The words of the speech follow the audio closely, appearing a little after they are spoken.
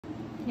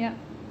Yeah.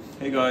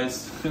 Hey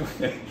guys,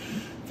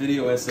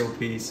 video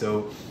SOP.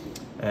 So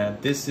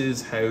this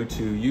is how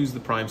to use the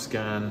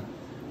Primescan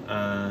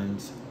and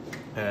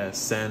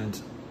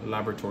send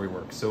laboratory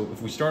work. So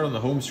if we start on the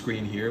home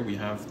screen here, we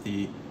have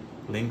the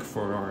link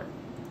for our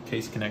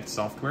Case Connect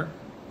software.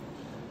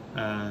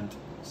 And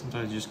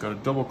sometimes you just got to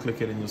double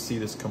click it and you'll see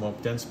this come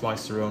up, Dentsply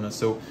Sirona.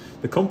 So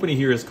the company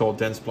here is called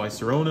Dentsply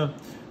Sirona.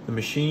 The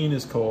machine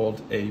is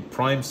called a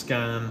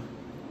Primescan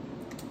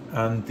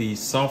and the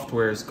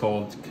software is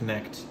called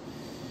Connect.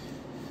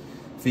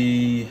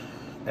 The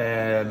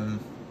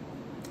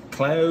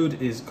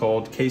cloud is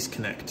called Case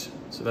Connect.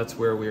 So that's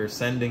where we're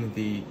sending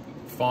the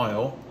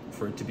file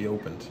for it to be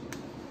opened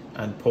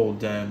and pulled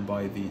down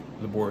by the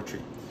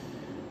laboratory.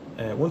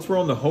 Once we're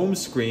on the home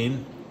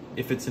screen,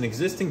 if it's an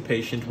existing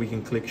patient, we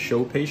can click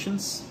Show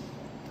Patients.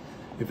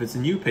 If it's a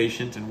new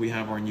patient, and we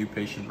have our new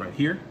patient right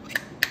here.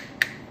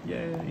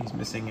 Yeah, he's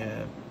missing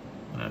an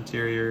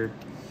anterior.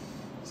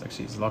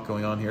 There's a lot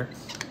going on here.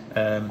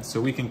 So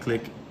we can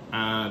click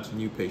Add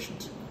New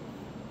Patient.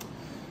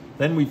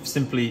 Then we've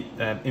simply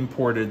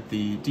imported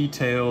the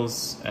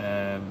details.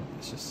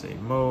 Let's just say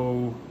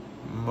Mo,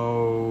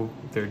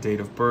 their date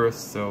of birth.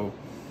 So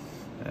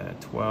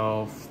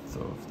 12th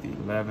of the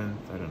 11th,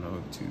 I don't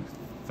know,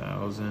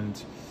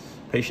 2000.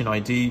 Patient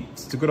ID.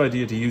 It's a good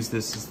idea to use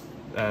this as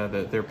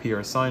their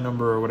PRSI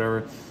number or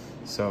whatever.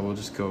 So we'll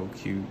just go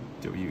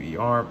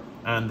QWER.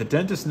 And the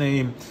dentist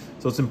name.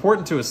 So it's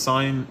important to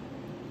assign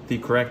the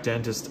correct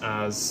dentist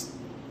as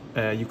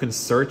you can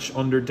search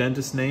under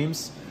dentist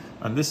names.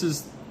 And this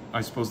is,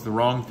 I suppose, the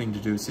wrong thing to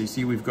do. So you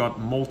see we've got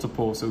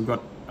multiple. So we've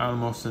got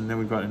Alamos, and then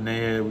we've got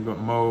Enea, we've got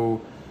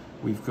Mo,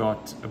 we've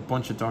got a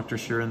bunch of Dr.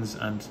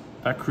 Sheerans, and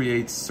that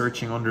creates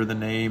searching under the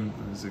name.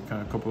 There's a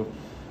kind of couple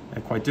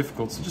quite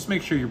difficult. So just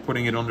make sure you're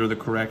putting it under the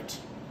correct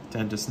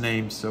dentist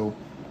name. So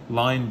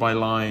line by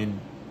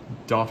line,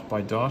 dot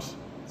by dot.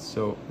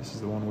 So this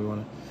is the one we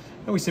want to,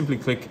 and we simply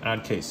click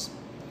Add Case.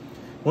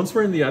 Once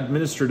we're in the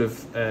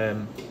administrative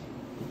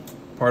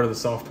part of the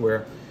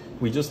software,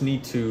 we just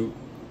need to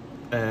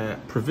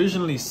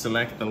provisionally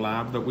select the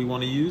lab that we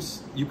want to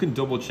use. You can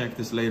double check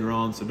this later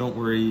on, so don't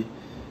worry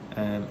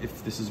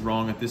if this is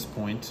wrong at this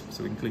point.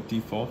 So we can click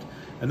Default,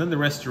 and then the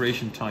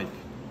restoration type.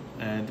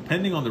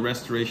 Depending on the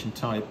restoration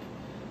type,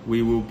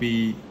 we will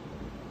be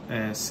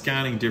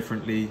scanning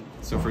differently.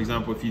 So for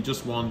example, if you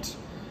just want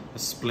a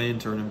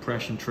splint or an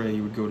impression tray,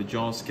 you would go to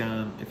jaw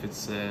scan. If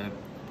it's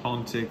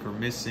pontic or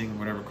missing,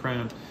 whatever,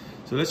 crown.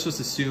 So let's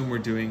just assume we're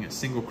doing a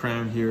single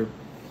crown here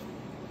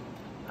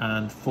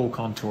and full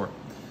contour.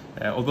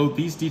 Although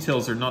these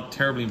details are not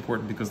terribly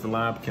important because the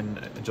lab can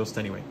adjust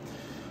anyway.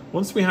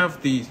 Once we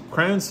have the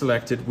crown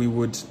selected, we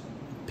would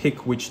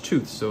pick which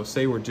tooth. So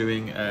say we're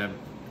doing a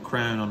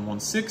crown on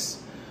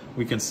 1/6,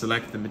 we can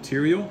select the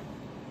material,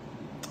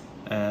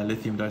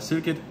 lithium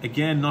disilicate.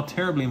 Again, not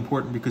terribly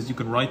important because you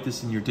can write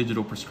this in your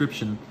digital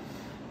prescription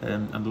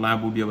and the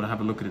lab will be able to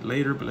have a look at it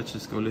later, but let's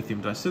just go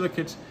lithium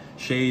disilicate.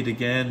 Shade,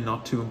 again,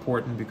 not too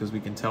important because we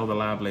can tell the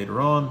lab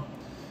later on.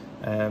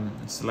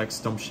 Select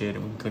stump shade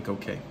and we can click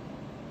OK.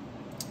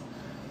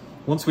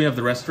 Once we have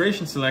the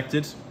restoration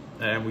selected,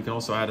 we can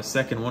also add a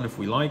second one if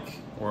we like,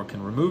 or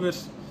can remove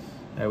it.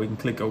 We can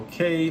click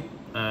OK,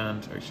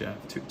 and actually I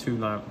have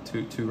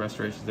two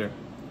restorations there.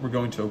 We're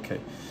going to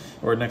OK,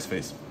 or next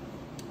phase.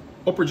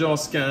 Upper jaw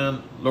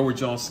scan, lower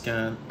jaw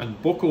scan,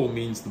 and buccal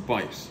means the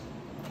bite.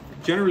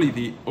 Generally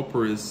the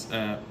upper is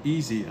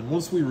easy, and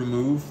once we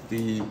remove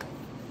the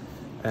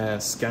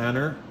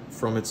scanner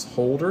from its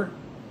holder,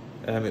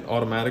 it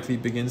automatically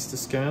begins to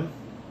scan.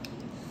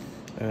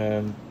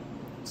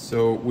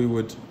 So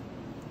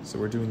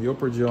we're doing the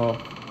upper jaw.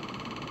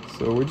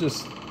 So we're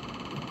just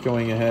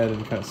going ahead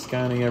and kind of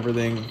scanning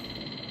everything,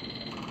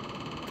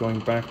 going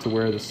back to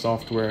where the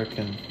software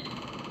can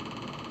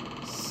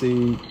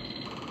see.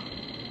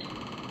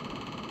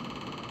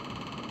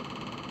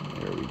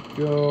 There we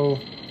go.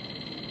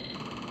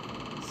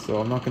 So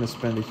I'm not going to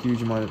spend a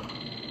huge amount of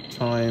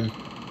time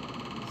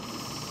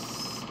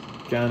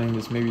scanning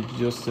this, maybe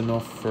just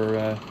enough for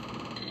kind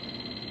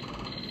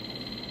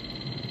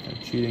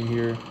of cheating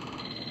here.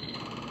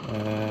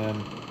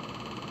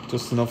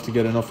 Just enough to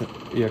get enough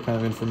kind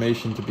of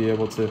information to be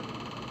able to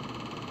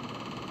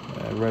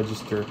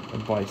register a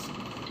bite.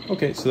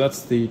 Okay, so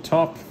that's the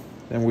top.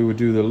 Then we would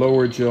do the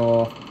lower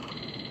jaw.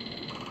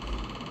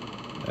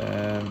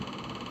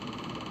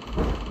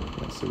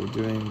 So we're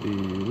doing the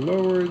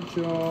lower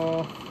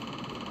jaw.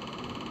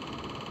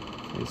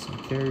 Okay, some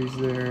caries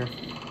there.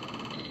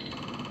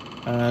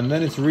 And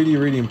then it's really,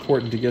 really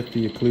important to get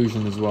the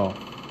occlusion as well.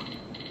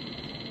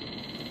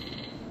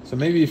 So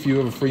maybe if you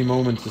have a free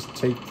moment, just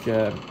take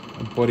a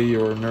buddy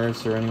or a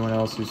nurse or anyone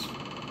else who's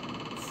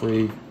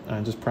free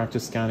and just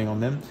practice scanning on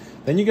them.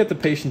 Then you get the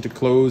patient to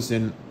close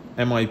in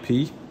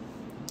MIP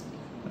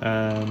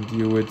and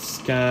you would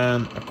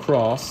scan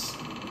across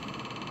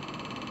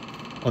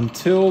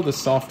until the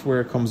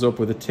software comes up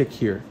with a tick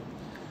here,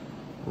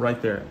 right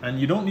there. And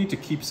you don't need to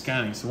keep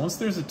scanning. So once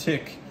there's a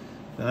tick,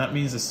 then that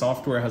means the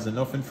software has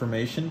enough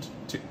information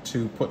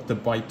to put the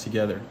bite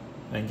together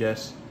and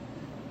get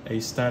a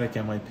static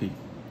MIP.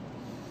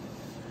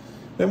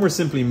 Then we're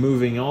simply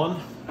moving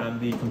on, and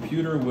the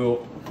computer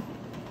will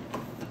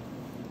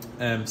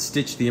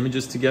stitch the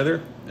images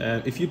together.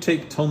 If you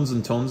take tons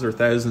and tons or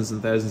thousands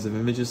and thousands of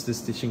images, this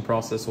stitching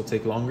process will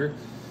take longer.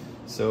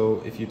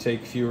 So if you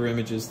take fewer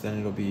images, then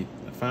it'll be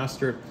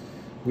faster.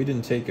 We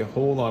didn't take a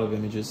whole lot of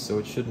images, so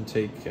it shouldn't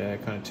take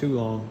kind of too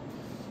long,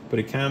 but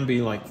it can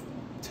be like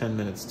 10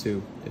 minutes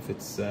too. If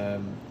it's,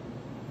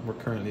 we're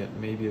currently at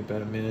maybe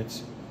about a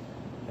minute.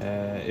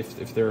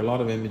 If there are a lot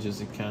of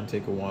images, it can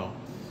take a while.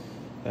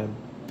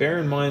 Bear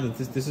in mind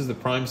that this is the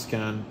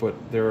Primescan, but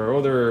there are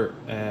other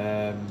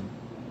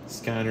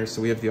scanners.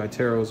 So we have the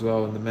Itero as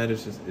well, and the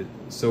Medit.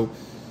 So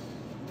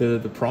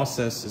the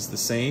process is the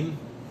same.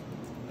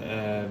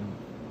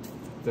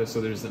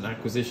 So there's an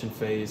acquisition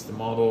phase, the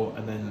model,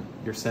 and then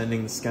you're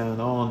sending the scan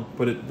on.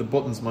 But the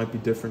buttons might be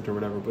different or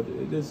whatever. But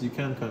it is, you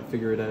can kind of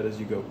figure it out as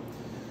you go.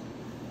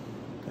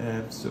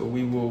 So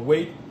we will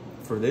wait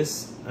for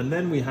this, and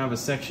then we have a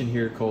section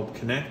here called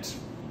Connect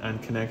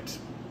and Connect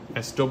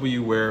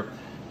SW, where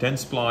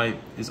Dentsply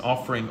is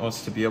offering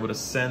us to be able to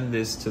send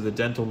this to the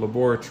dental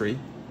laboratory,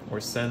 or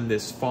send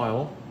this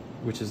file,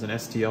 which is an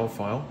STL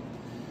file,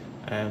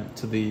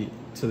 to the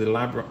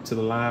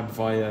lab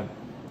via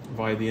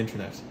the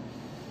internet.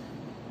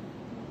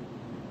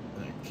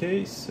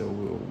 Okay, so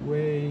we'll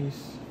wait.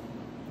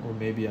 We're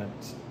maybe at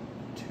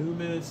 2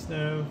 minutes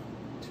now,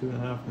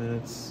 2.5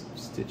 minutes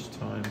stitch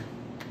time.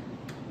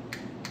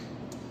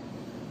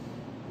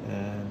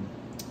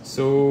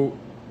 So.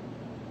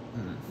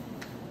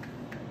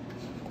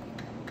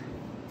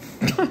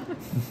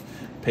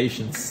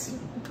 Patience,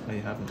 I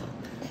have none.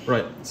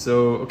 Right,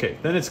 so okay,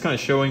 then it's kind of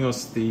showing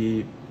us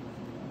the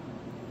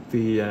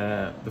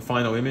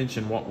final image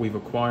and what we've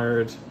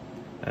acquired,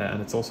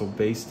 and it's also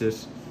based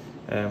it.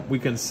 We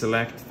can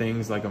select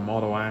things like a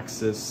mono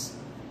axis,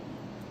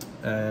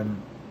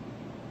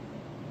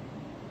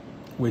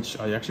 which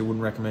I actually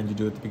wouldn't recommend you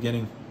do at the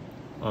beginning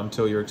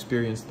until you're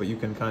experienced, but you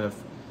can kind of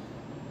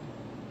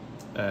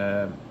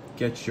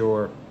get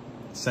your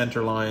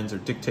center lines or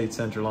dictate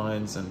center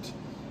lines and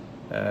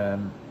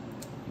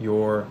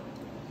your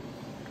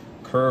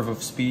curve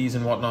of speeds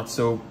and whatnot.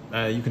 So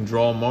you can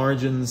draw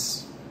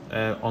margins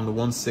on the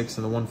 1.6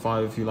 and the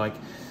 1.5 if you like.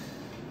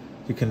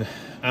 You can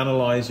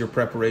analyze your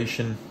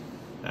preparation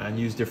and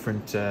use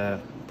different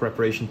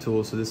preparation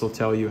tools. So this will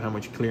tell you how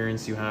much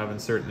clearance you have in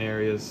certain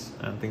areas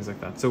and things like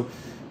that. So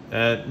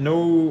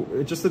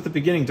just at the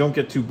beginning, don't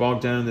get too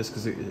bogged down in this,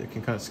 because it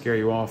can kind of scare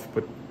you off.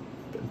 But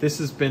this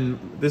has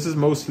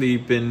mostly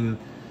been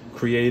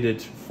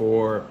created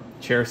for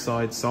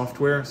chairside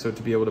software, so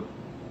to be able to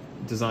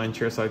design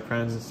chairside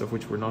crowns and stuff,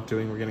 which we're not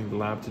doing. We're getting the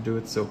lab to do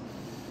it. So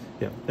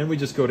yeah, then we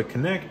just go to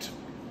Connect.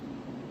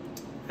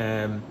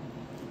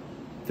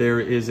 There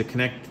is a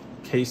Connect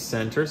case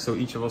center, so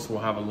each of us will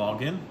have a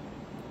login,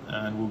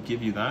 and we'll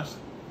give you that.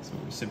 So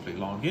we simply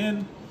log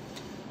in.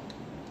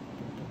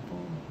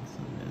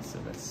 It's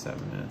about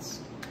 7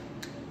 minutes.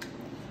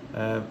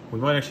 We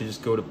might actually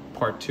just go to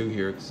part 2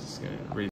 here, because it's going to really